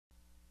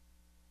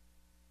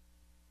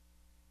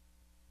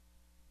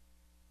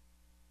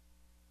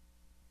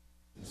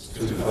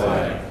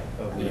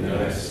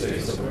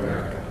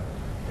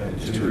and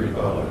to the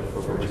republic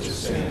for which it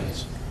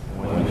stands,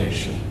 one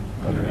nation,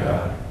 under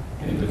God,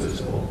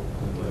 indivisible,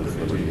 with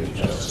liberty and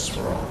justice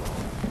for all.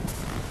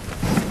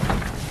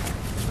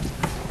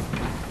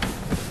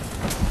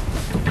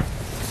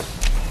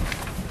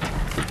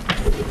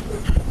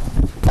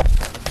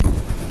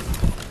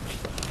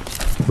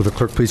 Will the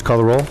clerk please call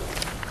the roll?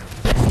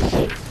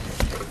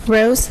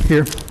 Rose.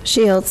 Here.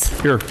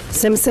 Shields. Here.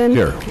 Simpson.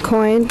 Here.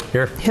 Coyne.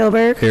 Here.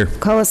 Hilberg. Here.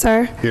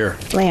 Colasar. Here.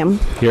 Lamb.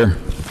 Here.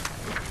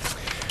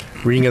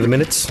 Reading of the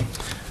minutes.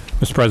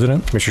 Mr.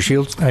 President, Mr.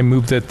 Shields. I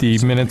move that the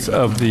minutes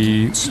of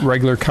the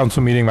regular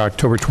council meeting of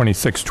October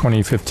 26,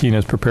 2015,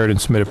 as prepared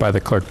and submitted by the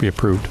clerk, be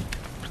approved.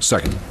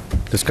 Second.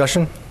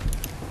 Discussion?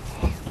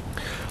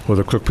 Will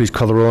the clerk please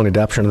call the roll on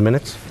adoption of the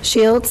minutes?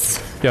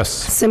 Shields. Yes.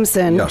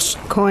 Simpson. Yes.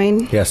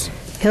 Coyne. Yes.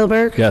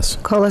 Hilberg. Yes.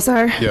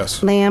 Colasar.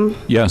 Yes. Lamb.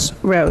 Yes.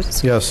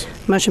 Rose. Yes.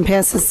 Motion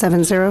passes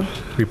 7-0.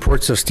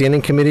 Reports of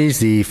standing committees.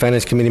 The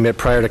Finance Committee met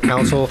prior to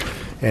council,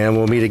 and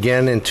we'll meet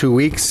again in 2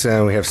 weeks.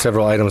 We have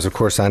several items, of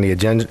course, on the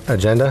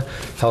agenda.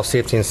 Health,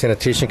 Safety, and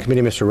Sanitation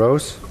Committee, Mr.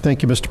 Rose.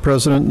 Thank you, Mr.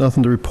 President.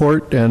 Nothing to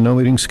report and no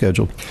meeting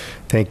scheduled.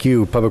 Thank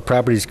you. Public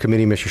Properties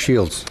Committee, Mr.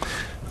 Shields.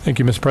 Thank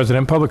you, Mr.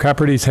 President. Public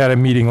Properties had a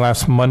meeting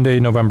last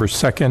Monday, November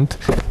 2nd.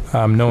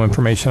 No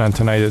information on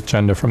tonight's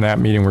agenda from that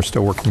meeting. We're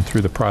still working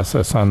through the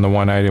process on the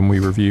one item we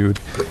reviewed.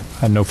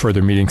 No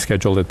further meeting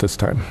scheduled at this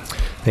time.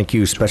 Thank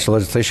you. Special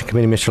Legislation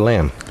Committee, Mr.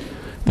 Lamb.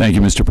 Thank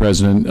you, Mr.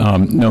 President.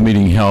 No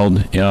meeting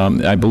held.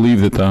 I believe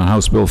that the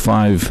House Bill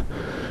 5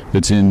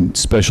 that's in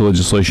special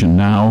legislation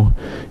now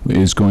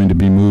is going to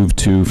be moved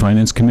to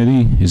Finance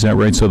Committee. Is that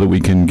right? So that we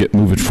can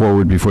move it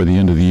forward before the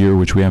end of the year,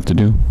 which we have to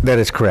do? That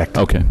is correct.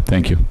 Okay,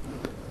 thank you.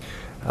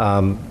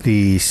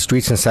 The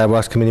Streets and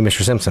Sidewalks Committee,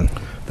 Mr. Simpson.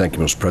 Thank you,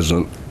 Mr.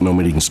 President. No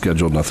meeting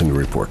scheduled, nothing to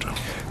report.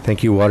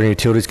 Thank you. Water and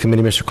Utilities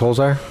Committee, Mr.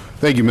 Colzar.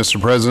 Thank you,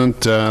 Mr.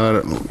 President.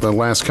 The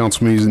last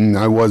council meeting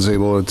I was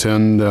able to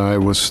attend. I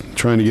was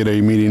trying to get a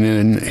meeting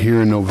in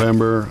here in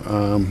November.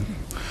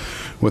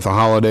 With the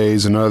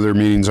holidays and other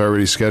meetings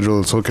already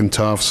scheduled, it's looking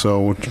tough, so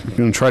we're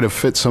going to try to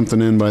fit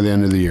something in by the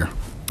end of the year.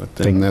 But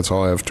then that's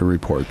all I have to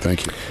report.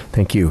 Thank you.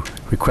 Thank you.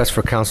 Request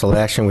for council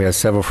action. We have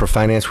several for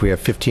finance. We have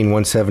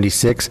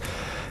 15176,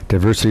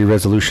 Diversity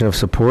Resolution of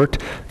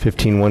Support,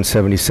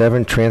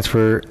 15177,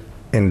 Transfer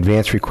and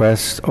Advance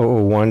Request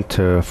 001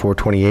 to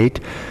 428,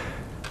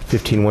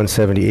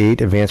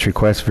 15178, Advance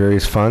Request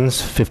Various Funds,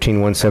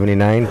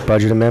 15179,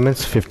 Budget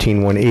Amendments,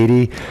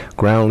 15180,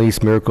 Ground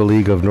Lease Miracle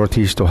League of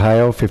Northeast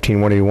Ohio,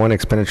 15181,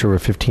 Expenditure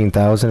of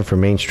 $15,000 for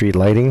Main Street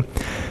Lighting,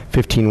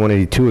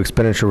 15182,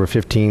 Expenditure of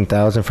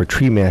 $15,000 for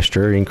Tree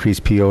Master,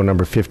 increased PO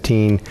number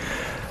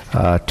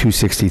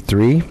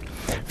 15263.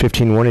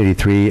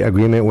 15183,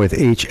 agreement with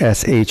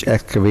HSH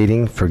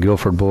Excavating for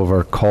Guilford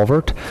Boulevard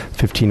Culvert.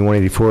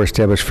 15184,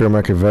 established fair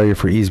market value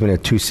for easement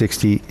at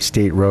 260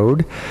 State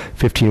Road.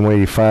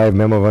 15185,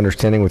 memo of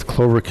understanding with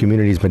Clover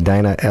Communities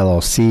Medina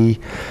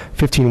LLC.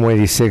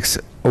 15186,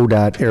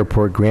 ODOT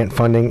Airport grant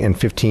funding, and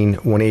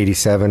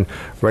 15187,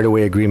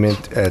 right-of-way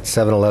agreement at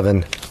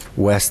 711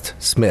 West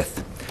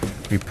Smith.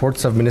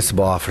 Reports of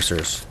municipal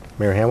officers.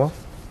 Mayor Hamwell.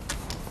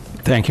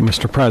 Thank you,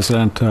 Mr.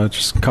 President.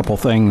 Just a couple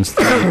things.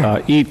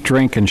 Eat,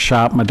 Drink, and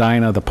Shop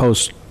Medina, the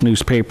Post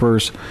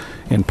newspapers,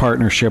 in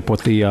partnership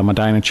with the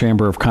Medina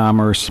Chamber of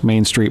Commerce,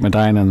 Main Street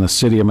Medina, and the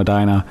City of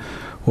Medina,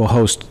 will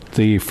host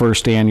the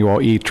first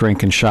annual Eat,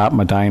 Drink, and Shop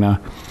Medina.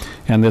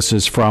 And this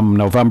is from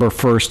November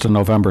 1st to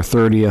November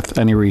 30th.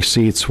 Any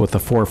receipts with the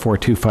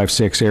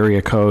 44256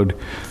 area code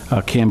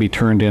can be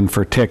turned in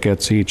for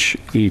tickets. Each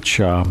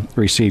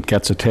receipt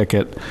gets a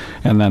ticket,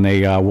 and then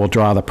they will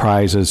draw the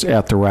prizes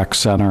at the rec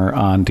center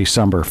on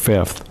December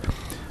 5th.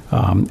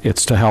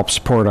 It's to help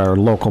support our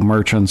local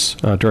merchants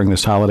during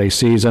this holiday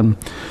season.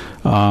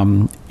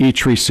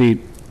 Each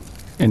receipt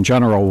in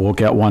general will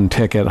get one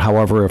ticket.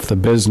 However, if the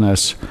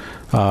business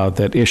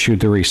that issued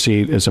the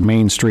receipt is a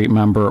Main Street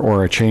member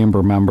or a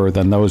chamber member,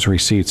 then those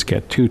receipts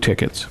get 2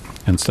 tickets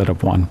instead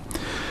of 1.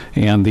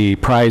 And the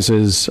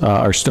prizes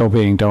are still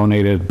being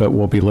donated, but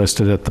will be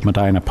listed at the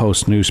Medina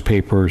Post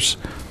newspaper's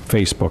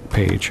Facebook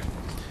page.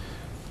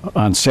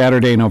 On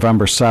Saturday,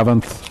 November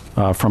 7th,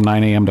 from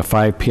 9 a.m. to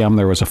 5 p.m.,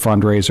 there was a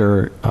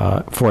fundraiser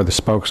for the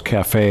Spokes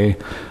Cafe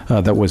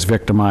that was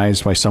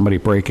victimized by somebody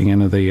breaking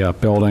into the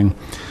building.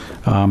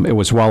 It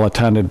was well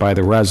attended by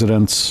the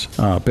residents,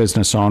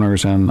 business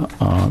owners, and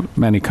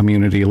many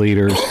community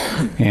leaders,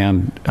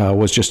 and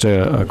was just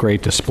a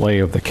great display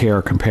of the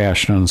care,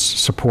 compassion, and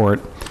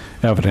support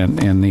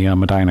evident in the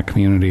Medina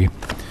community.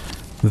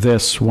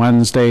 This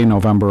Wednesday,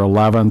 November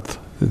 11th,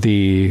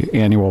 the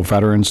annual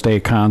Veterans Day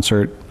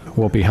concert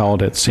will be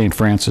held at St.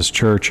 Francis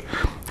Church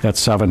at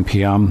 7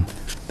 p.m.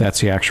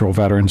 That's the actual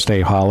Veterans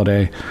Day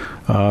holiday.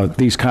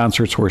 These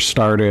concerts were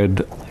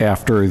started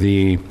after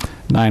the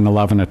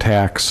 9/11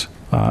 attacks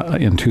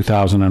in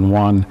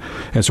 2001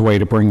 as a way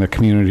to bring the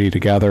community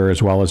together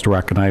as well as to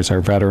recognize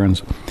our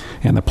veterans.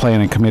 And the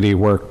planning committee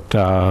worked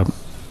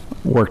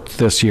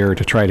this year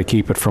to try to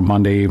keep it from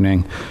Monday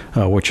evening,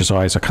 which is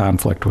always a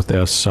conflict with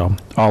this. So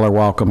all are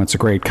welcome. It's a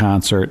great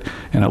concert,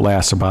 and it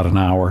lasts about an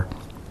hour.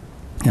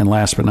 And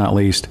last but not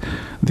least,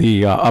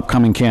 the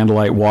upcoming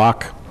candlelight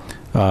walk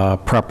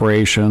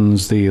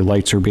preparations, the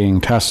lights are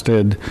being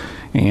tested,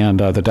 and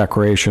the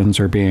decorations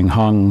are being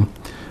hung.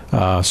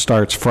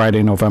 Starts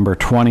Friday, November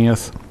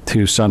 20th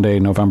to Sunday,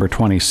 November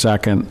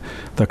 22nd.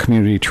 The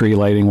community tree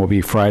lighting will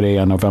be Friday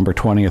on November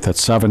 20th at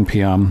 7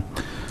 p.m.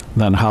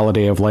 Then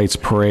Holiday of Lights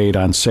Parade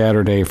on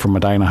Saturday from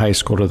Medina High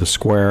School to the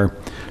square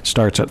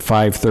starts at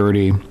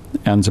 5:30,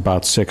 ends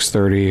about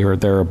 6:30 or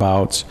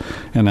thereabouts.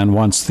 And then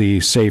once the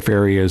safe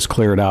area is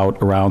cleared out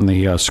around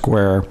the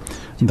square,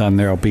 then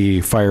there'll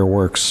be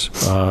fireworks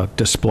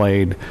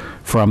displayed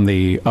from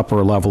the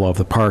upper level of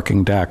the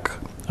parking deck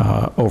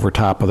over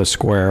top of the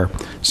square,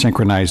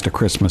 synchronized to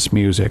Christmas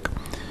music.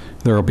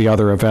 There will be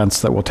other events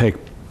that will take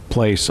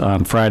place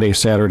on Friday,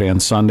 Saturday,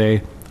 and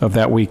Sunday of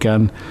that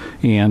weekend.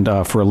 And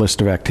for a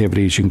list of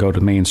activities, you can go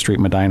to Main Street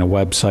Medina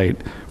website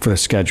for the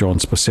schedule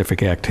and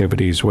specific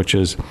activities, which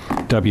is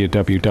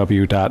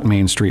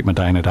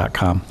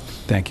www.mainstreetmedina.com.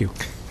 Thank you.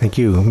 Thank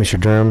you. Mr.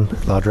 Durham,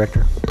 Law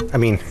Director?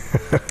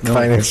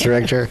 Finance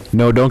Director?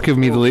 No, don't give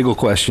me the legal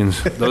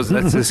questions. That's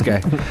this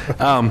guy.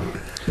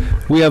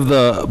 We have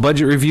the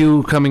budget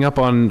review coming up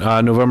on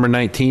November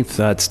 19th.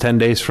 It's 10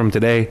 days from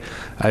today.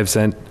 I've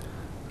sent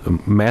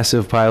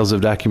massive piles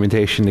of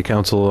documentation to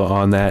council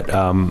on that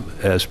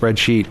a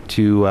spreadsheet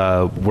to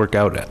work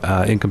out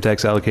income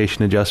tax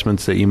allocation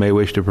adjustments that you may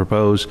wish to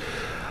propose,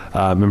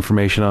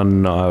 information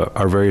on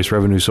our various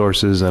revenue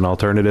sources and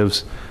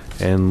alternatives,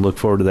 and look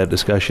forward to that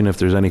discussion. If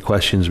there's any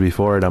questions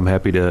before it, I'm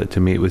happy to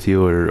meet with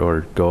you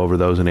or go over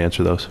those and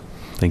answer those.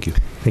 Thank you.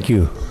 Thank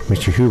you.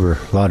 Mr. Huber,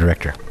 Law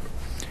Director.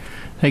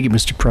 Thank you,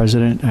 Mr.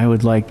 President. I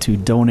would like to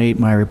donate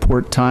my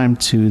report time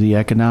to the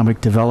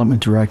Economic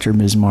Development Director,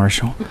 Ms.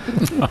 Marshall.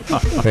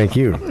 Thank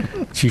you.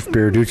 Chief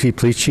Baraducci,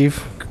 Police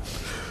Chief.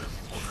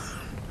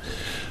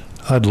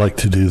 I'd like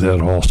to do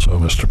that also,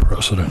 Mr.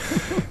 President.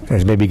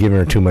 Guys may be giving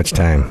her too much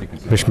time.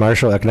 Ms.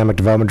 Marshall, Economic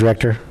Development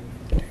Director.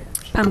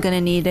 I'm going to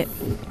need it.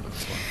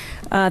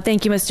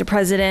 Thank you, Mr.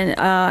 President.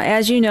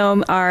 As you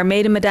know, our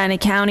Made in Medina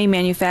County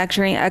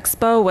Manufacturing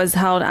Expo was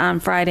held on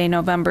Friday,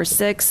 November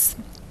 6th.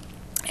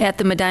 At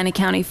the Medina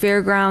County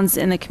Fairgrounds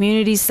in the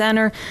Community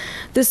Center.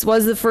 This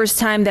was the first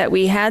time that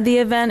we had the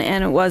event,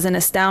 and it was an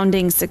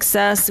astounding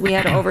success. We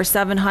had over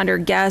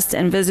 700 guests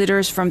and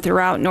visitors from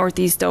throughout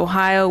Northeast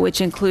Ohio,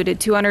 which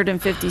included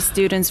 250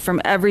 students from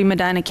every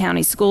Medina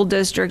County school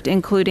district,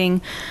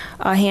 including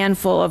a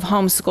handful of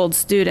homeschooled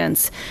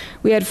students.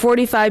 We had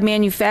 45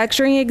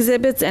 manufacturing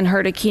exhibits and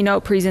heard a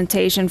keynote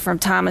presentation from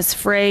Thomas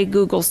Frey,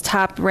 Google's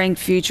top-ranked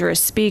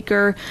futurist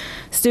speaker.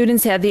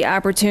 Students had the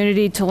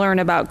opportunity to learn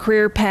about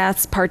career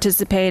paths,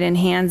 participate in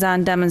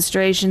hands-on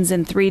demonstrations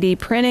in 3D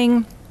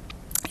printing,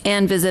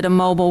 and visit a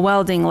mobile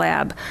welding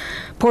lab.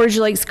 Portage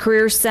Lakes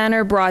Career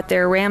Center brought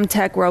their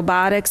Ramtech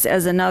robotics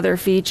as another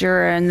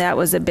feature, and that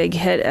was a big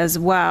hit as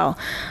well.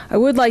 I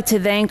would like to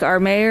thank our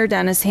mayor,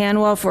 Dennis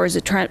Hanwell, for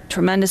his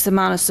tremendous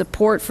amount of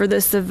support for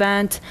this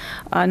event.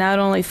 Not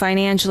only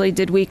financially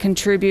did we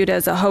contribute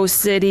as a host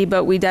city,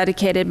 but we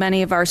dedicated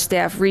many of our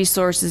staff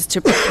resources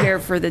to prepare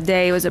for the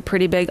day. It was a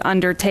pretty big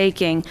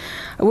undertaking.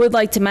 I would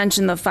like to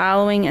mention the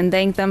following and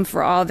thank them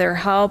for all their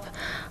help.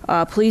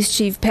 Police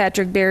Chief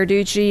Patrick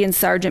Baraducci and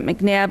Sergeant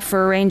McNabb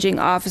for arranging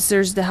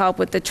officers to help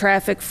with the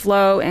traffic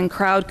flow and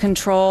crowd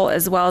control,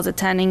 as well as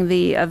attending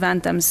the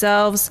event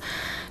themselves.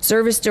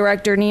 Service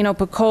Director Nino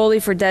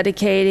Piccoli for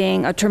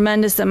dedicating a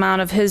tremendous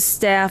amount of his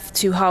staff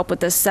to help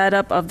with the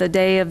setup of the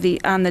day of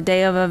on the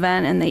day of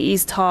event in the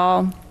East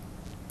Hall.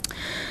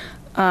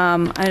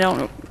 I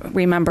don't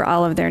remember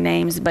all of their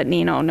names, but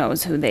Nino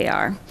knows who they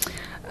are.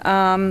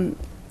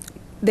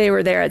 They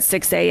were there at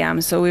 6 a.m.,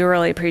 so we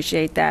really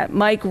appreciate that.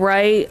 Mike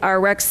Wright, our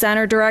Rec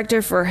Center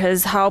Director, for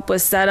his help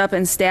with setup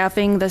and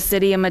staffing the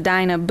City of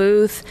Medina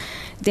booth.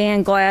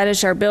 Dan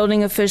Gladish, our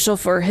building official,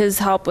 for his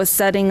help with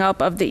setting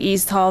up of the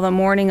East Hall the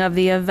morning of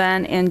the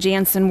event, and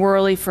Jansen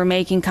Worley for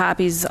making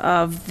copies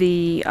of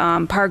the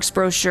parks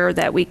brochure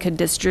that we could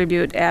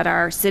distribute at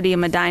our City of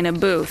Medina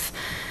booth.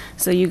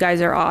 So you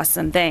guys are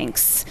awesome,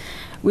 thanks.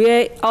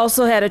 We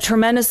also had a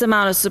tremendous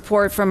amount of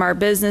support from our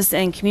business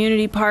and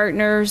community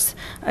partners.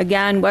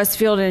 Again,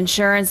 Westfield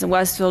Insurance and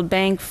Westfield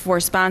Bank for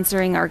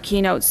sponsoring our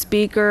keynote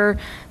speaker.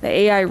 The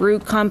AI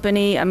Root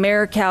Company,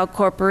 AmeriCal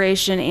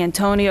Corporation,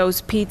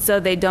 Antonio's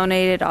Pizza. They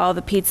donated all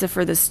the pizza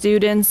for the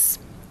students.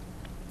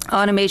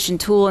 Automation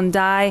Tool and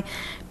Die,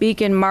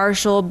 Beacon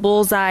Marshall,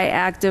 Bullseye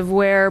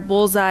Activewear.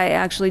 Bullseye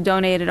actually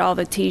donated all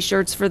the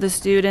t-shirts for the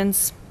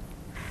students.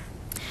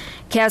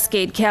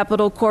 Cascade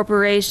Capital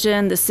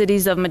Corporation, the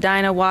cities of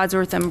Medina,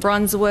 Wadsworth, and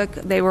Brunswick.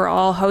 They were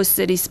all host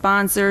city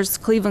sponsors.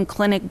 Cleveland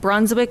Clinic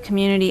Brunswick,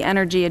 Community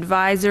Energy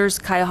Advisors,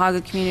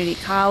 Cuyahoga Community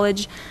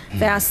College,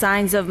 Fast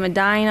Signs of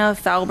Medina,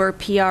 Felber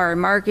PR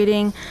and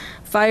Marketing,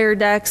 Fire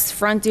Decks,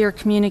 Frontier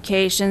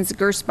Communications,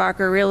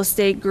 Gersbacher Real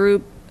Estate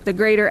Group, the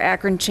Greater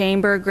Akron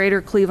Chamber,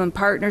 Greater Cleveland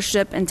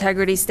Partnership,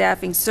 Integrity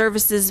Staffing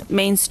Services,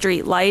 Main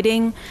Street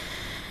Lighting,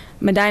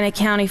 Medina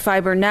County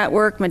Fiber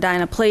Network,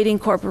 Medina Plating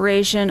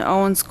Corporation,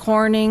 Owens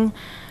Corning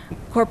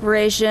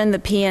Corporation, the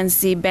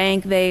PNC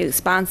Bank, they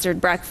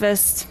sponsored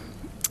breakfast.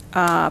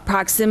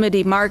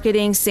 Proximity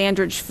Marketing,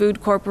 Sandridge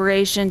Food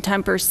Corporation,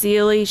 Temper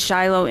Sealy,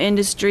 Shiloh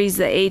Industries,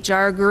 the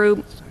HR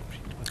Group,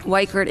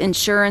 Weichert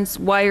Insurance,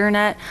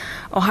 WireNet,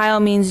 Ohio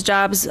Means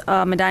Jobs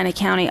Medina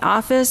County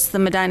Office, the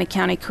Medina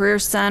County Career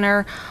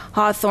Center,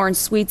 Hawthorne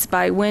Suites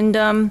by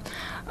Wyndham,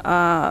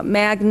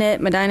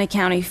 Magnet, Medina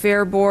County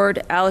Fair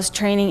Board, Alice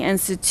Training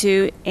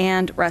Institute,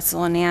 and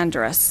Russell and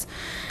Andrus.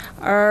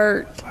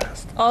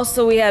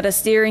 Also, we had a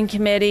steering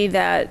committee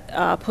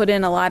that put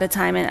in a lot of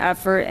time and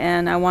effort,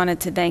 and I wanted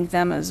to thank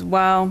them as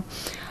well.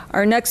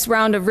 Our next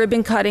round of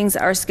ribbon cuttings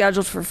are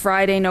scheduled for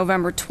Friday,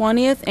 November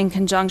 20th, in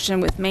conjunction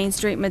with Main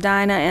Street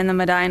Medina and the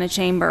Medina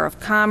Chamber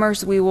of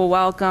Commerce. We will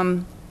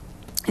welcome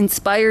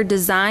Inspired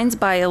Designs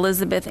by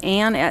Elizabeth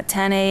Ann at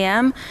 10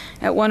 a.m.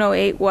 at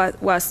 108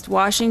 West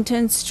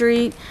Washington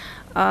Street.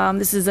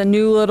 This is a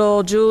new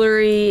little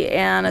jewelry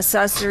and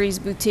accessories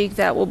boutique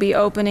that will be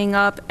opening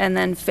up. And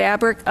then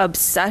Fabric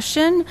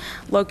Obsession,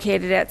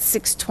 located at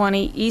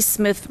 620 East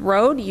Smith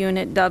Road,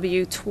 Unit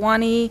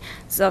W20.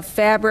 It's a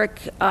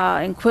fabric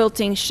and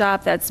quilting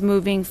shop that's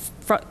moving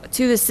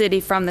to the city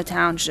from the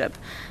township.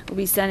 We'll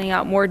be sending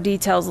out more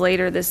details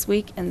later this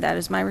week, and that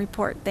is my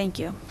report. Thank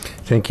you.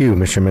 Thank you.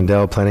 Mr.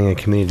 Mendel, Planning and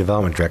Community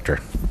Development Director.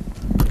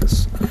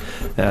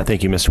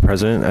 Thank you, Mr.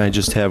 President. I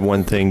just have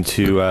one thing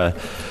to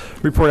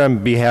report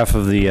on behalf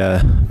of the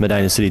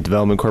Medina City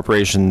Development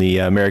Corporation, the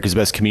America's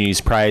Best Communities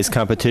Prize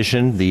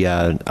competition.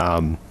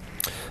 The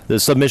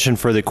submission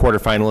for the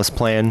quarterfinalist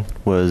plan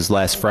was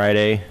last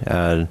Friday.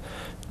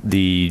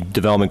 The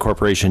Development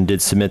Corporation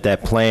did submit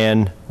that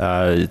plan.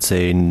 It's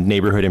a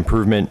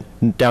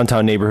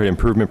downtown neighborhood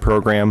improvement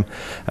program.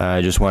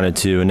 I just wanted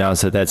to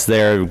announce that that's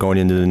there, going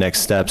into the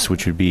next steps,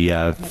 which would be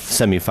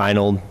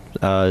semifinal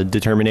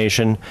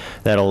determination.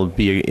 That'll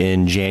be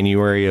in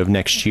January of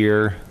next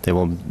year.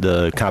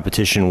 The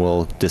competition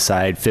will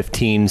decide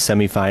 15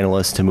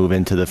 semifinalists to move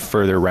into the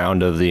further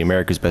round of the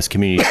America's Best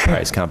Community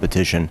Prize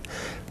competition.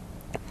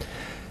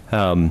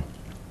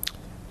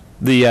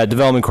 The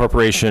Development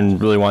Corporation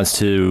really wants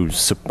to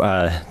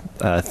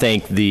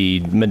thank the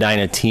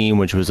Medina team,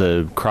 which was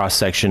a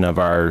cross-section of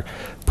our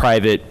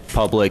private,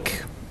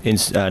 public,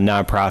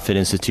 nonprofit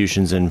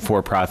institutions and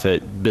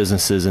for-profit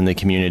businesses in the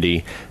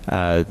community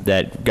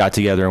that got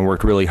together and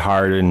worked really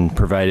hard and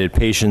provided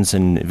patience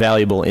and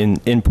valuable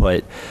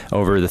input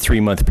over the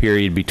 3-month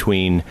period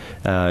between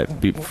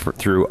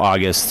through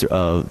August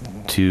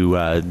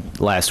to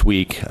last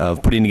week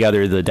of putting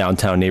together the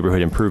Downtown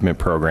Neighborhood Improvement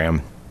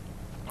Program.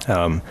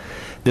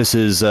 This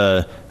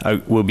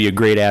will be a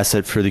great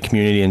asset for the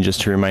community, and just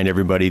to remind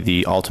everybody,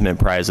 the ultimate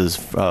prizes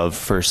of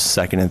first,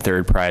 second, and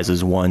third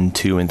prizes, $1,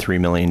 $2, and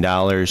 $3 million,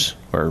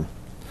 or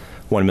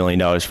 $1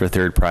 million for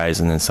third prize,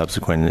 and then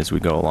subsequent as we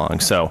go along.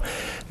 So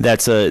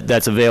that's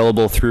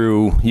available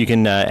through. You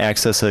can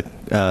access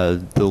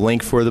the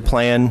link for the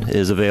plan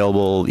is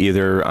available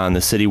either on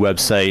the city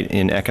website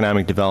in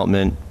Economic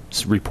Development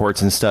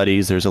Reports and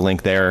Studies. There's a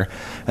link there,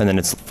 and then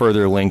it's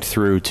further linked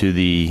through to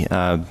the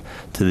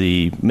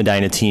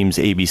Medina Team's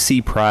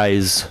ABC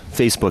Prize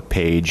Facebook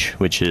page,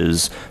 which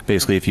is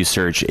basically, if you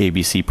search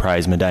ABC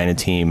Prize Medina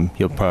Team,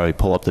 you'll probably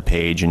pull up the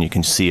page and you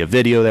can see a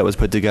video that was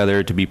put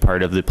together to be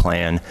part of the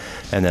plan,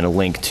 and then a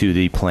link to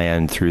the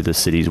plan through the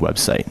city's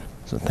website.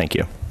 So thank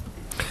you.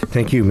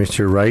 Thank you.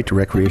 Mr. Wright,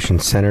 Recreation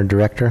Center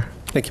Director.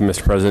 Thank you,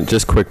 Mr. President.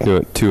 Just quick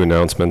two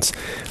announcements.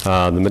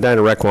 The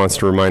Medina Rec wants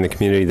to remind the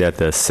community that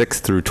the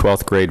 6th through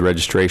 12th grade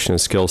registration and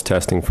skills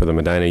testing for the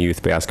Medina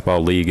Youth Basketball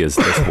League is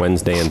this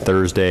Wednesday and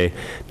Thursday,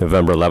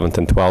 November 11th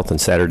and 12th,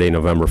 and Saturday,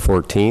 November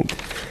 14th.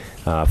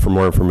 For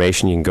more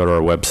information, you can go to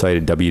our website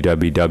at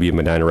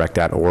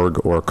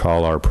www.medinarec.org or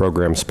call our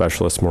program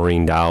specialist,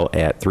 Maureen Dow,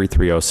 at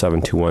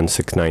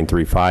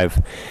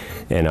 330-721-6935.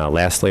 And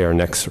lastly, our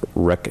next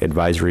Rec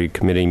Advisory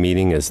Committee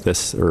meeting is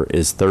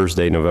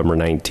Thursday, November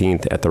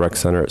 19th at the Rec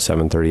Center at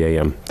 7:30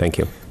 a.m. Thank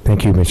you.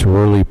 Thank you. Mr.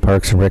 Worley,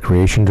 Parks and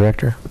Recreation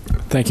Director.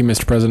 Thank you,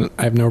 Mr. President.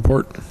 I have no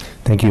report.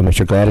 Thank you.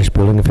 Mr. Gladys,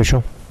 Building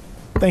Official.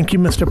 Thank you,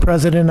 Mr.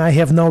 President. I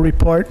have no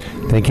report.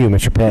 Thank you.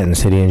 Mr. Patton,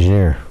 City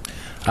Engineer.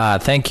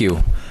 Thank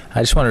you. I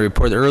just want to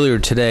report that earlier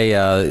today,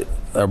 our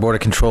Board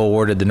of Control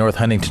awarded the North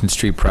Huntington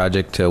Street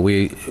project.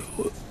 We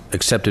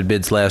accepted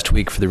bids last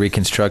week for the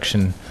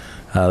reconstruction,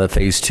 the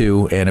Phase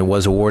 2, and it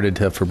was awarded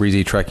to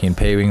Fabrizi Trucking and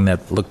Paving.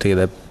 That looked like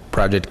that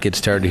project get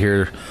started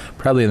here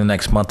probably in the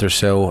next month or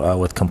so,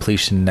 with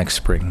completion next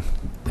spring.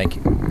 Thank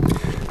you.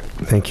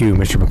 Thank you.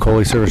 Mr.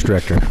 McCauley, Service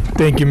Director.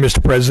 Thank you,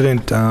 Mr.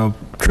 President.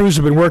 Crews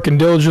have been working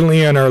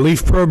diligently on our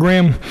LEAF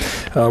program.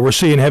 We're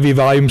seeing heavy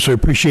volumes, so I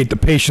appreciate the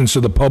patience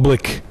of the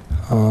public.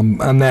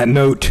 On that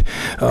note,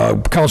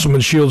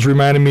 Councilman Shields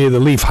reminded me of the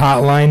LEAF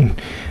hotline.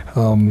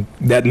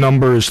 That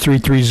number is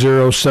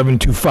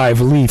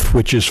 330-725-LEAF,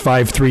 which is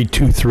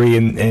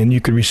 5323, and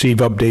you can receive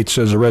updates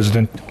as a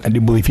resident. I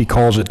do believe he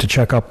calls it to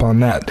check up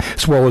on that,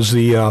 as well as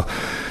the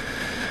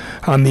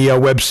on the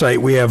website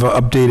we have an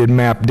updated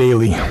map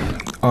daily.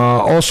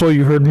 Also,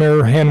 you heard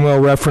Mayor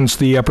Hanwell reference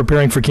the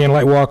Preparing for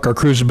Candlelight Walk. Our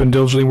crews have been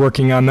diligently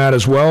working on that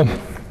as well.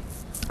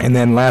 And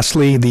then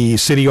lastly, the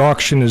city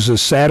auction is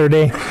this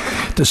Saturday,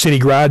 the City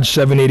Garage,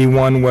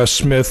 781 West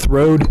Smith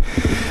Road.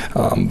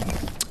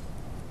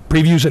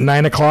 Previews at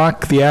 9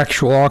 o'clock. The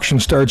actual auction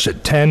starts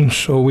at 10,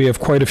 so we have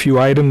quite a few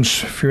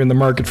items. If you're in the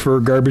market for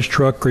a garbage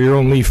truck or your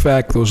own leaf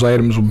vac, those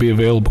items will be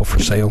available for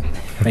sale.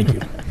 Thank you.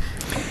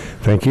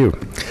 Thank you.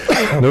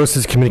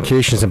 Notices,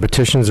 communications, and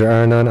petitions. There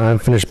are none.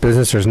 Unfinished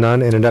business. There's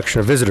none. Introduction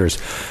of visitors.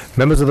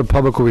 Members of the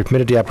public will be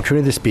permitted the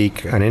opportunity to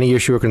speak on any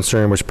issue or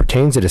concern which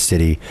pertains to the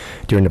city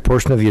during the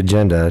portion of the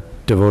agenda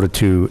devoted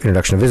to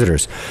introduction of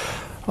visitors.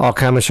 All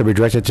comments shall be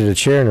directed to the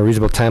chair, and a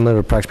reasonable time limit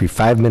of approximately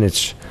 5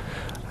 minutes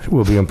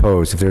will be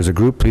imposed. If there's a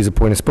group, please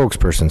appoint a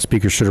spokesperson.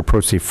 Speakers should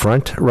approach the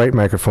front right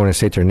microphone and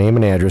state their name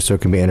and address so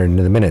it can be entered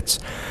into the minutes.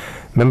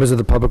 Members of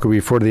the public will be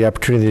afforded the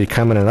opportunity to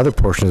comment on other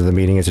portions of the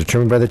meeting as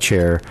determined by the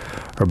chair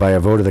or by a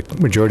vote of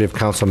the majority of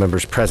council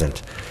members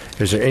present.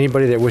 Is there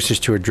anybody that wishes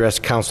to address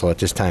council at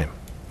this time?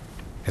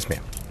 Yes,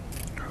 ma'am.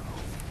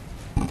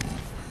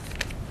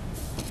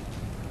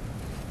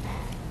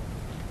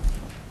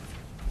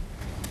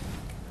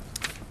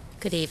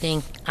 Good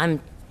evening.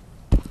 I'm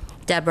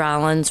Deb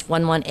Rollins,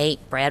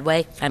 118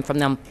 Bradway. I'm from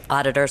the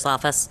auditor's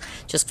office.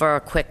 Just for a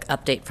quick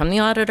update from the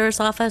auditor's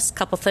office,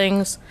 couple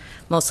things,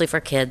 mostly for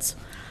kids.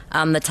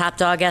 The Top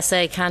Dog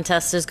Essay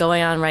Contest is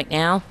going on right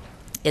now.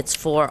 It's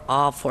for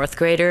all fourth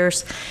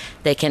graders.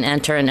 They can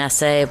enter an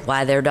essay of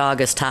why their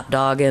dog is top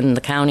dog in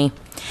the county.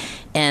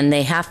 And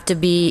they have to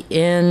be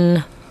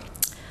in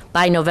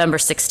by November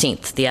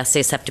 16th. The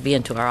essays have to be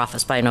into our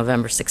office by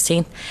November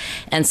 16th.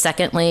 And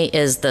secondly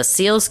is the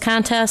SEALs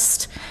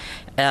Contest.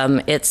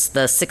 It's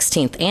the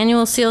 16th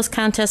annual SEALs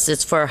Contest.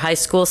 It's for high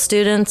school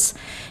students,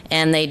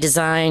 and they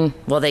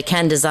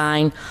can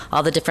design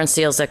all the different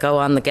seals that go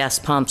on the gas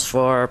pumps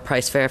for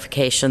price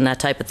verification, that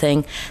type of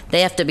thing.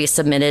 They have to be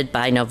submitted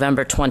by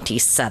November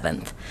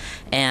 27th.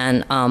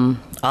 And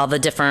all the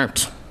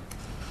different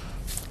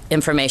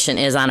information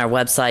is on our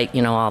website,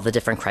 all the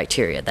different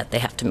criteria that they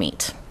have to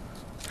meet.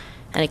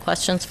 Any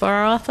questions for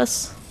our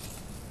office?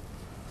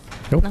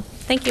 Nope. No?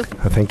 Thank you.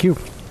 Thank you.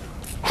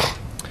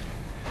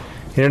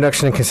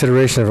 Introduction and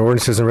consideration of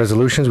ordinances and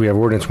resolutions. We have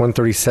ordinance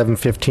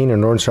 13715,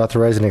 an ordinance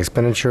authorizing an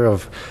expenditure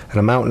of an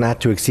amount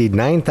not to exceed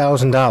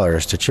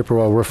 $9,000 to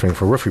Chippewa Roofing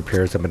for roof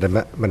repairs at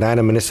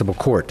Medina Municipal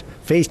Court,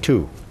 Phase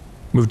 2.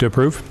 Move to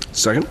approve.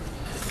 Second.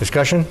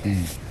 Discussion?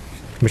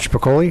 Mr.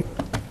 Pacoli?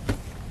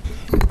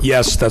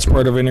 Yes, that's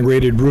part of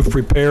integrated roof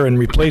repair and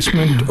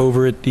replacement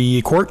over at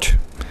the court.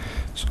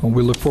 So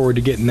we look forward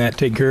to getting that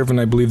taken care of,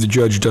 and I believe the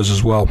judge does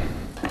as well.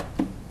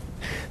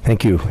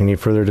 Thank you. Any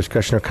further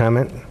discussion or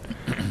comment?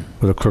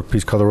 Will the clerk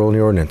please call the roll on the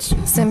ordinance?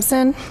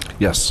 Simpson.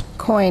 Yes.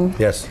 Coin.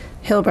 Yes.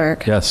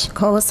 Hilberg. Yes.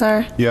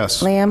 Colasar.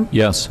 Yes. Lamb.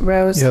 Yes.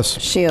 Rose. Yes.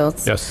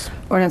 Shields. Yes.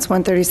 Ordinance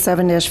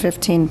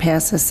 137-15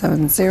 passes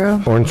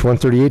 7-0. Ordinance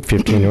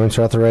 13815, ordinance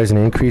authorizing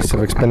an increase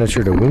of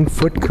expenditure to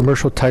Wingfoot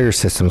Commercial Tire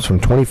Systems from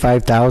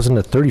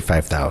 $25,000 to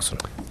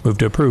 $35,000. Move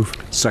to approve.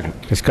 Second.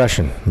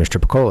 Discussion. Mr.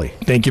 Pacoli.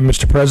 Thank you,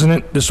 Mr.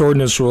 President. This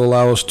ordinance will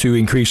allow us to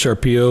increase our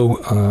PO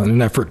in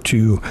an effort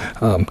to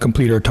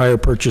complete our tire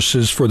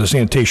purchases for the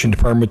sanitation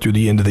department through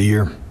the end of the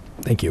year.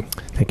 Thank you.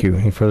 Thank you.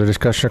 Any further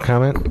discussion or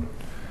comment?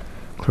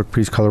 Clerk,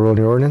 please call the roll on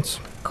the ordinance.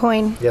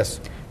 Coin.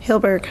 Yes.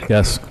 Hilberg.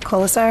 Yes.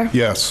 Colasar.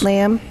 Yes.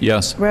 Lamb.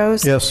 Yes.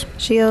 Rose. Yes.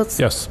 Shields.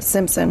 Yes.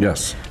 Simpson.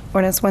 Yes.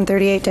 Ordinance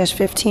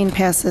 138-15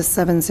 passes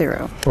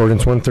 7-0.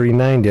 Ordinance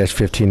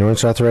 139-15,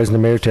 ordinance authorizing the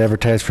mayor to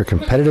advertise for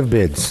competitive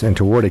bids and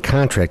to award a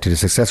contract to the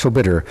successful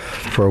bidder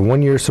for a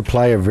 1-year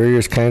supply of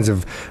various kinds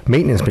of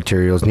maintenance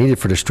materials needed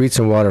for the streets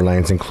and water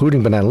lines,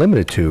 including but not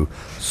limited to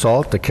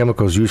salt, the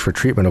chemicals used for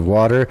treatment of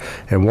water,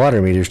 and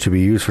water meters to be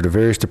used for the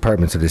various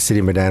departments of the city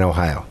of Medina,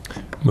 Ohio.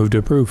 Move to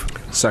approve.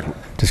 Second.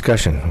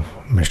 Discussion.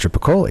 Mr.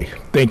 Pacoli.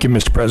 Thank you,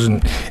 Mr.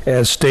 President.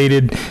 As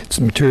stated, it's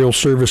material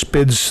service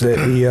bids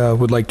that we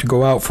would like to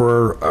go out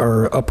for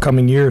our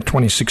upcoming year,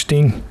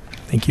 2016.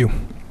 Thank you.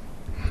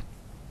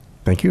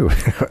 Thank you.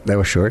 That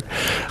was short.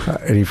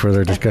 Any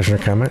further discussion or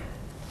comment?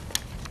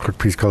 Clerk,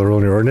 please call the roll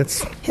on the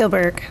ordinance.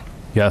 Hilberg.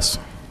 Yes.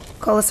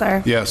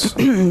 Colasar. Yes.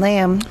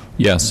 Lamb.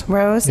 Yes.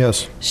 Rose.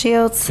 Yes.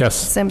 Shields. Yes.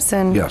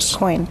 Simpson. Yes.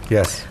 Coin.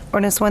 Yes.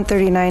 Ordinance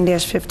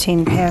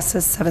 139-15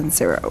 passes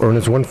 7-0.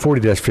 Ordinance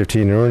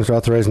 140-15, an ordinance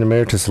authorizing the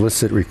mayor to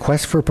solicit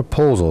requests for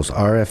proposals,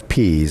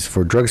 RFPs,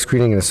 for drug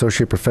screening and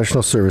associate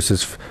professional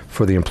services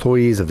for the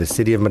employees of the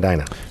city of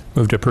Medina.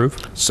 Move to approve.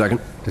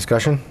 Second.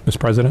 Discussion? Mr.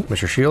 President,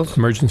 Mr. Shields?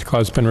 emergency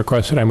clause has been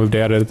requested. I move to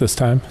add it at this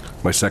time.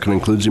 My second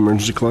includes the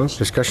emergency clause.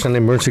 Discussion on the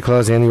emergency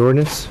clause and the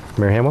ordinance.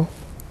 Mayor Hamwell?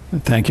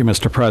 Thank you,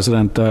 Mr.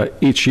 President.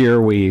 Each year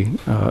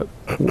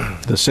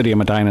the city of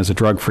Medina is a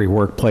drug-free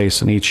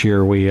workplace, and each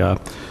year we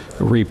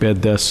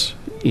rebid this,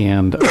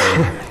 and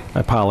I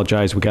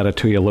apologize, we got it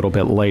to you a little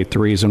bit late. The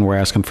reason we're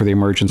asking for the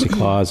emergency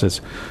clause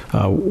is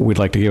we'd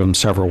like to give them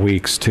several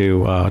weeks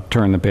to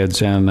turn the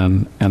bids in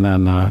and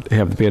then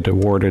have the bid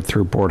awarded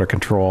through Border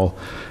Control.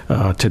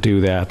 To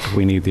do that,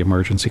 we need the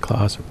emergency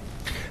clause.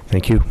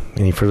 Thank you.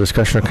 Any further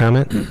discussion or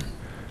comment?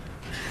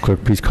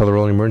 Clerk, please call the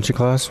roll on the emergency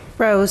clause.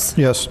 Rose.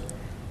 Yes.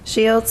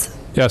 Shields.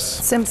 Yes.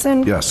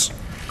 Simpson. Yes.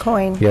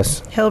 Coin.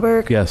 Yes.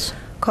 Hilberg. Yes.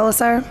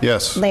 Colasar.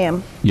 Yes.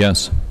 Lamb.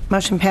 Yes.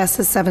 Motion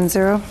passes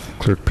 7-0.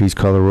 Clerk, please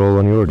call the roll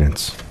on the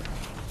ordinance.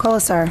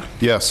 Colasar.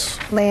 Yes.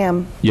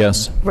 Lamb.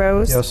 Yes.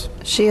 Rose. Yes.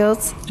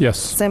 Shields. Yes.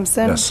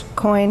 Simpson. Yes.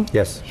 Coin.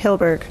 Yes.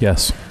 Hilberg.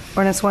 Yes.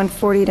 Ordinance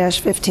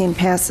 140-15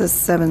 passes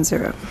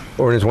 7-0.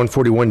 Ordinance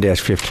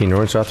 141-15,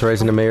 ordinance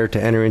authorizing the mayor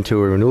to enter into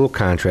a renewal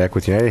contract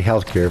with United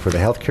Healthcare for the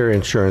healthcare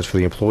insurance for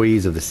the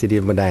employees of the city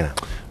of Medina.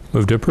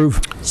 Move to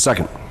approve.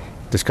 Second.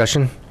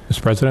 Discussion?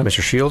 Mr. President?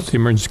 Mr. Shields? The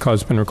emergency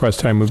clause has been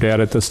requested. I move to add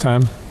it this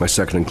time. My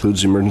second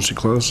includes the emergency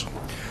clause.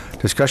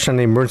 Discussion on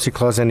the emergency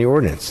clause and the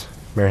ordinance.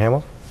 Mayor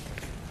Hamel?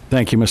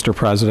 Thank you, Mr.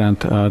 President.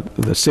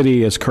 The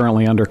city is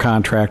currently under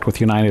contract with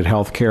United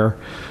Healthcare.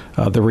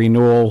 The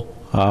renewal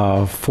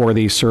for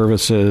these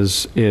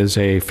services is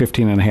a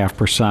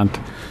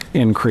 15.5%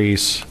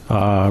 increase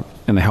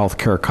in the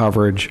healthcare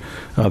coverage.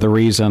 The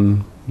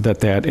reason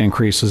that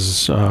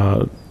increases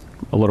a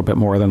little bit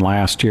more than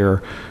last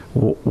year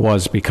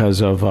was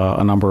because of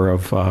a number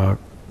of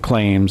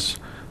claims,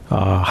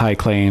 high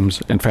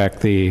claims. In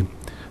fact, the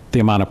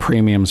amount of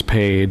premiums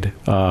paid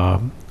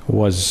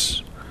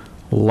was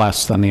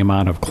less than the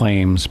amount of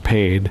claims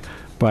paid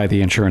by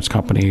the insurance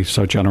company.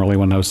 So generally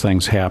when those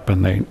things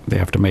happen, they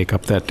have to make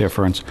up that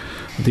difference.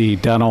 The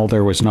dental,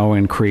 there was no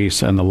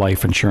increase, and the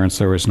life insurance,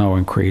 there was no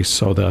increase.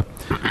 So the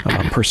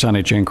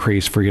percentage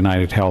increase for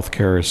United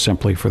Healthcare is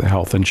simply for the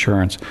health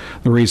insurance.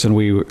 The reason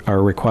we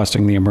are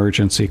requesting the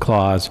emergency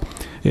clause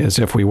is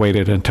if we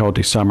waited until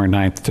December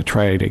 9th to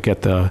try to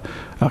get the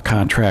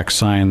contract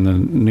signed, the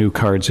new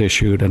cards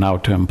issued and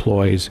out to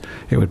employees,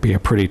 it would be a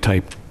pretty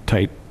tight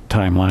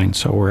timeline.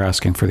 So we're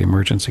asking for the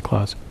emergency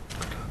clause.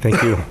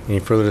 Thank you. Any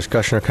further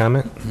discussion or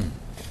comment?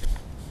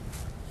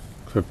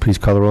 Clerk, please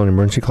call the roll on the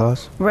emergency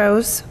clause.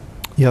 Rose.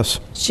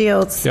 Yes.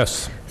 Shields.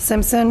 Yes.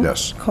 Simpson.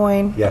 Yes.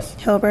 Coin. Yes.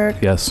 Hilberg.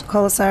 Yes.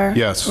 Colasar.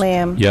 Yes.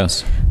 Lamb.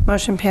 Yes.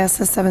 Motion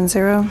passes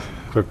 7-0.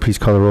 Clerk, please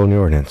call the roll on the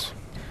ordinance.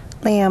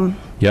 Lamb.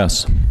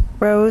 Yes.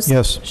 Rose.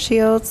 Yes.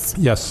 Shields.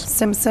 Yes.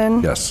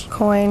 Simpson. Yes.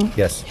 Coin.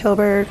 Yes.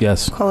 Hilberg.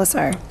 Yes.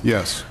 Colasar.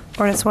 Yes.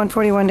 Ordinance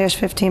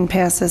 141-15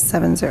 passes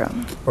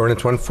 7-0.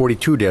 Ordinance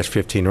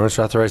 142-15, ordinance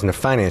authorizing the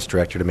finance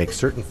director to make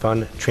certain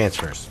fund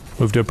transfers.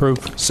 Move to approve.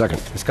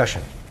 Second.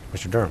 Discussion.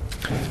 Mr. Durham.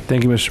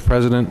 Thank you, Mr.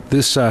 President.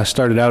 This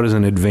started out as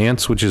an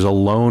advance, which is a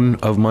loan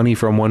of money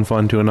from one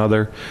fund to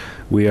another.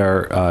 We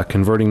are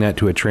converting that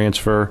to a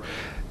transfer.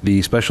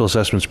 The Special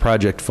Assessments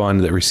Project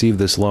Fund that received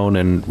this loan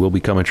and will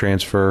become a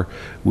transfer,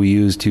 we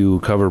use to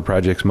cover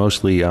projects,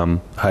 mostly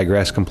high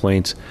grass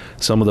complaints.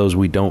 Some of those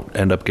we don't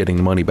end up getting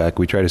the money back.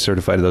 We try to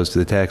certify those to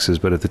the taxes,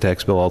 but if the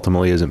tax bill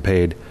ultimately isn't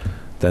paid,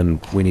 then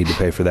we need to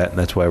pay for that, and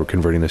that's why we're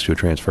converting this to a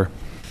transfer.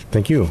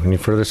 Thank you. Any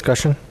further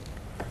discussion?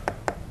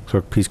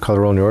 Clerk, please call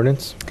the roll on the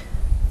ordinance.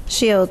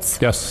 Shields.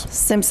 Yes.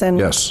 Simpson.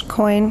 Yes.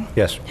 Coin.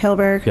 Yes.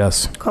 Hilberg.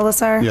 Yes.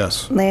 Colasar.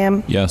 Yes.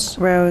 Lamb. Yes.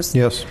 Rose.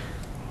 Yes.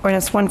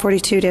 Ordinance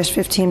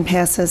 142-15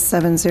 passes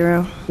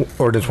 7-0.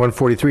 Ordinance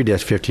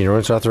 143-15,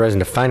 ordinance authorizing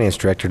the finance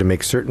director to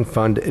make certain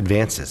fund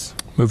advances.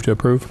 Move to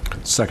approve.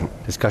 Second.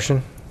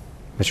 Discussion.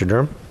 Mr.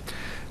 Durham.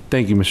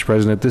 Thank you, Mr.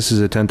 President. This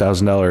is a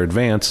 $10,000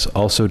 advance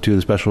also to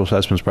the Special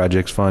Assessments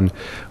Projects Fund.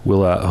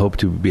 We'll hope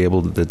to be able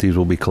that these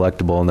will be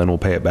collectible, and then we'll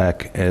pay it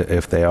back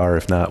if they are.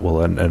 If not,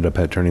 we'll end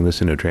up turning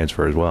this into a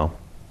transfer as well.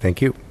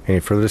 Thank you. Any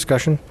further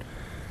discussion?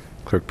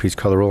 Clerk, please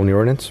call the roll on the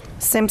ordinance.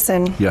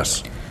 Simpson.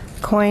 Yes.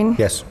 Coin.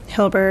 Yes.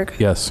 Hilberg.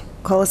 Yes.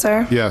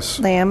 Colasar. Yes.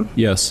 Lamb.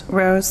 Yes.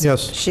 Rose.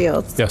 Yes.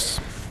 Shields. Yes.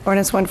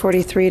 Ordinance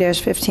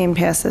 143-15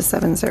 passes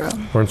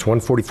 7-0. Ordinance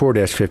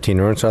 144-15,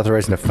 ordinance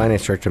authorizing the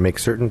finance director to make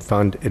certain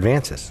fund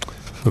advances.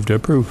 Move to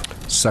approve.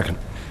 Second.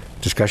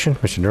 Discussion.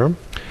 Mr. Durham.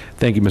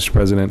 Thank you, Mr.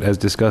 President. As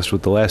discussed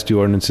with the last two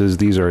ordinances,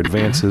 these are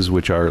advances,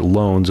 which are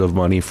loans of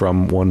money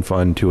from one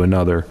fund to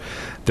another.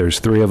 There's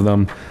three of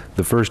them.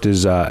 The first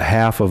is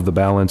half of the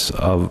balance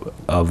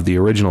of the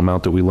original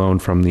amount that we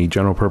loaned from the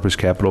General Purpose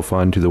Capital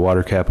Fund to the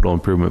Water Capital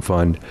Improvement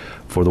Fund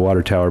for the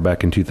water tower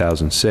back in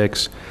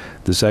 2006.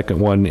 The second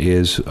one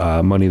is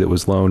money that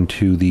was loaned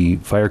to the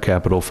Fire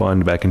Capital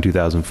Fund back in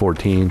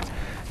 2014.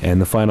 And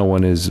the final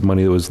one is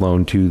money that was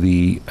loaned to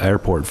the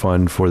Airport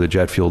Fund for the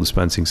jet fuel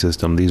dispensing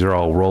system. These are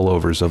all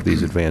rollovers of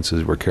these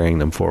advances. We're carrying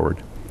them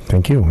forward.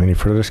 Thank you. Any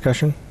further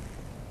discussion?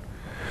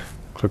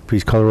 Clerk,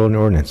 please call the roll on the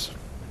ordinance.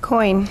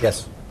 Coin.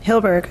 Yes.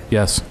 Hilberg.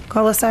 Yes.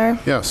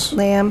 Colasar. Yes.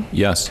 Lamb.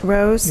 Yes.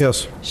 Rose.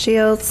 Yes.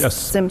 Shields. Yes.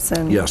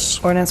 Simpson.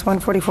 Yes. Ordinance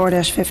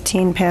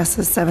 144-15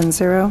 passes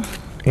 7-0.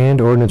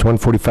 And ordinance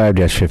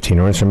 145-15,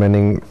 ordinance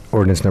amending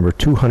ordinance number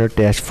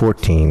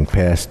 200-14,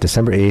 passed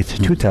December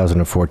 8th,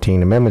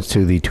 2014, amendments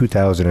to the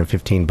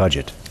 2015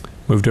 budget.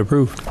 Move to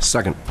approve.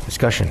 Second.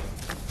 Discussion.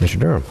 Mr.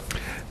 Durham.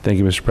 Thank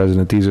you, Mr.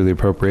 President. These are the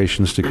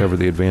appropriations to cover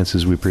the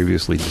advances we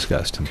previously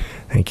discussed.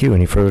 Thank you.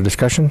 Any further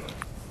discussion?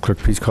 Clerk,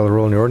 please call the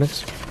roll on the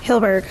ordinance.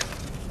 Hilberg.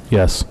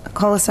 Yes.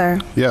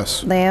 Colasar.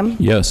 Yes. Lamb.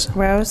 Yes.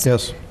 Rose.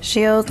 Yes.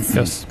 Shields.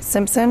 Yes.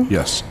 Simpson.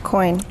 Yes.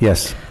 Coin.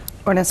 Yes.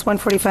 Ordinance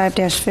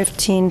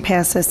 145-15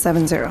 passes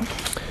 7-0.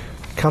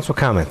 Council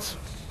comments.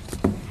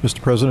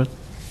 Mr. President,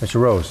 Mr.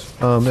 Rose.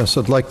 Yes,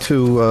 I'd like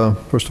to,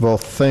 first of all,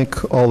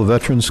 thank all the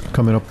veterans.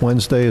 Coming up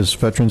Wednesday is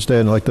Veterans Day,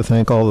 and I'd like to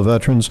thank all the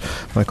veterans.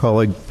 My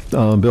colleague,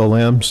 Bill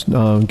Lambs,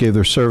 gave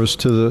their service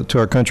to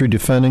our country,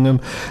 defending them,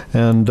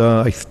 and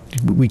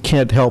we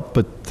can't help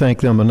but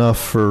thank them enough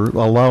for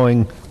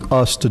allowing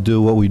us to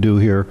do what we do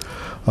here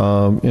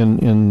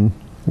in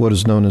what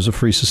is known as a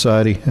free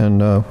society, and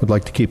would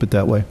like to keep it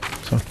that way.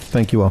 So,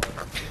 thank you all.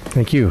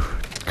 Thank you.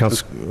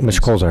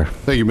 Mr. Colzar.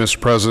 Thank you, Mr.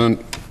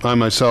 President. I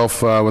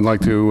myself would like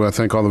to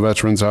thank all the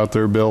veterans out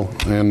there, Bill,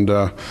 and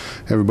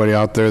everybody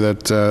out there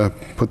that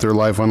put their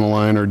life on the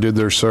line or did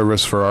their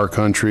service for our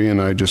country,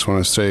 and I just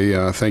want to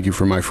say thank you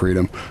for my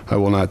freedom. I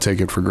will not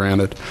take it for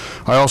granted.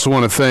 I also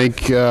want to thank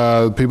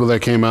people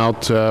that came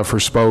out for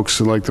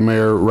Spokes, like the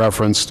mayor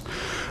referenced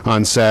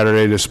on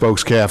Saturday, to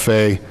Spokes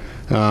Cafe.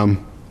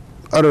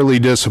 Utterly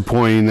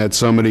disappointing that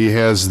somebody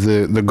has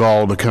the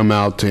gall to come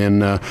out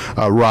and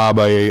rob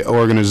a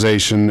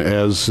organization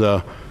as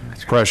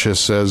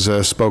precious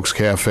as Spokes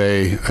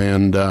Cafe,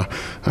 and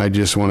I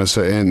just want to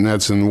say, and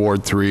that's in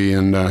Ward 3,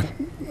 and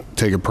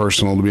take it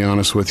personal, to be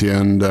honest with you,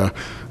 and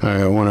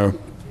I want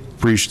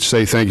to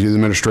say thank you to the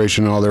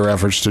administration and all their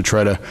efforts to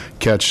try to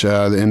catch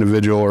the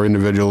individual or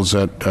individuals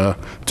that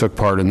took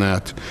part in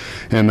that.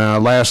 And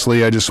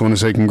lastly, I just want to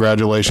say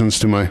congratulations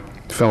to my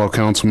fellow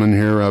councilmen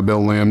here,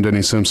 Bill Lamb,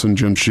 Denny Simpson,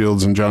 Jim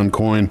Shields, and John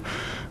Coyne,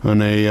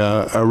 on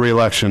a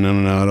re-election,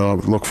 and I'll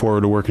look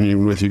forward to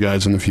working with you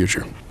guys in the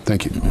future.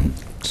 Thank you.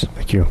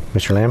 Thank you.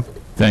 Mr. Lamb?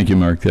 Thank you,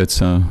 Mark. That's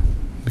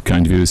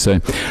kind of you to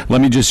say.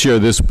 Let me just share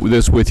this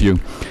with you.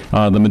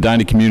 The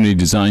Medina Community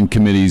Design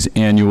Committee's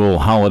annual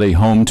holiday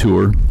home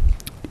tour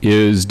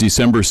is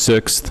December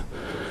 6th.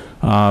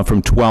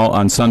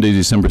 On Sunday,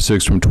 December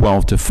 6th, from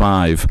 12 to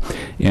 5.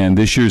 And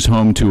this year's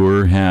home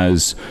tour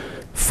has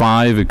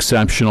 5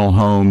 exceptional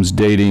homes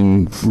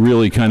dating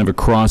really kind of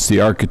across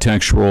the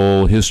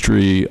architectural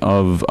history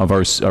of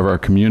our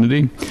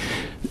community,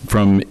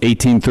 from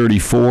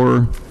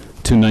 1834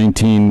 to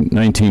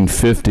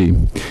 1950.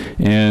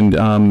 And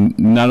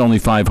not only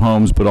 5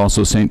 homes, but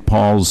also St.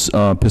 Paul's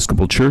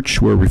Episcopal Church,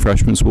 where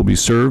refreshments will be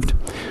served,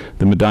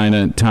 the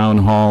Medina Town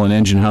Hall and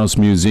Engine House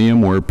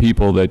Museum, where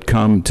people that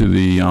come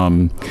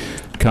to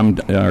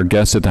our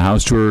guests at the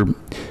house tour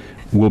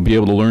will be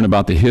able to learn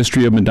about the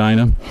history of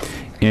Medina.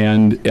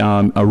 And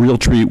a real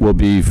treat will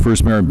be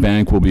First Merit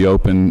Bank will be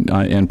open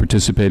and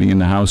participating in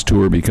the house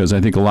tour, because I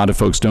think a lot of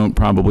folks don't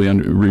probably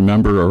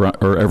remember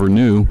or ever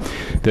knew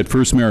that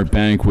First Merit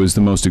Bank was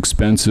the most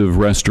expensive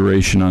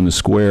restoration on the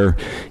square.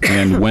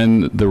 And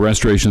when the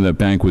restoration of that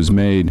bank was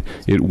made,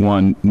 it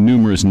won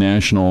numerous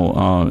national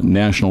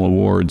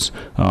awards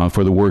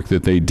for the work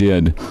that they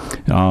did.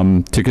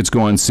 Tickets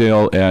go on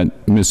sale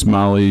at Miss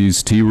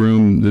Molly's Tea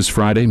Room this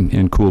Friday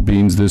and Cool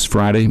Beans this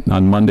Friday.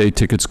 On Monday,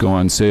 tickets go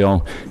on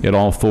sale at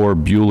all 4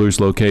 Bueller's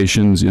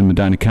locations in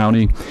Medina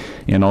County,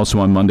 and also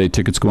on Monday,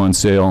 tickets go on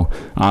sale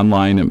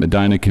online at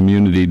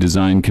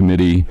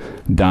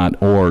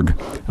medinacommunitydesignCommittee.org.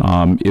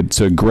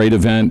 It's a great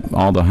event.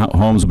 All the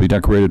homes will be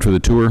decorated for the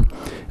tour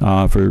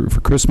for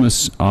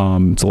Christmas.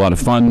 It's a lot of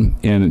fun,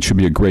 and it should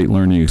be a great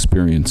learning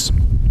experience.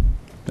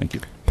 Thank you.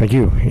 Thank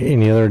you.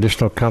 Any other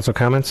additional council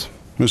comments?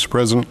 Mr.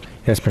 President?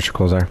 Yes, Mr.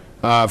 Colzar.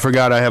 I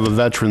forgot I have a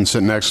veteran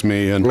sitting next to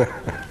me, and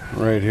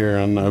right here,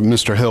 and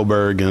Mr.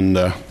 Hilberg, and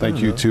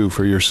thank you too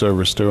for your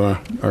service to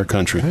our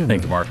country.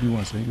 Thank you, Mark. Any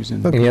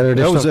other additional?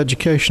 That was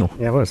educational.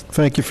 Yeah, it was.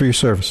 Thank you for your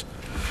service.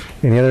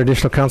 Any other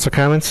additional council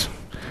comments?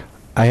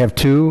 I have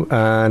 2.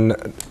 On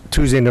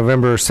Tuesday,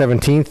 November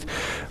 17th,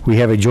 we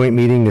have a joint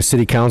meeting, the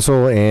City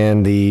Council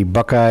and the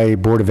Buckeye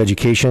Board of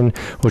Education,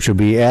 which will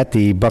be at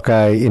the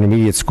Buckeye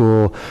Intermediate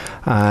School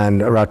on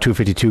Route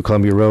 252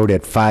 Columbia Road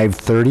at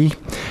 5:30.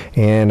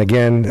 And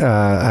again,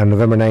 on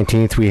November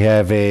 19th, we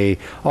have a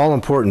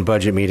all-important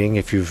budget meeting.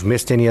 If you've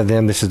missed any of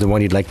them, this is the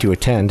one you'd like to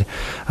attend,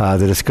 to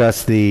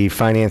discuss the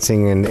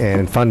financing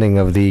and funding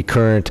of the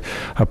current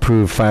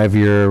approved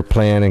 5-year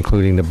plan,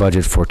 including the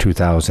budget for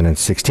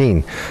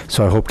 2016.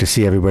 So I hope to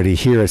see everybody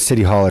here at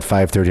City Hall at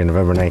 5:30 on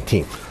November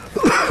 19th.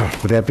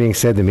 With that being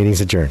said, the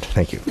meeting's adjourned.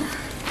 Thank you.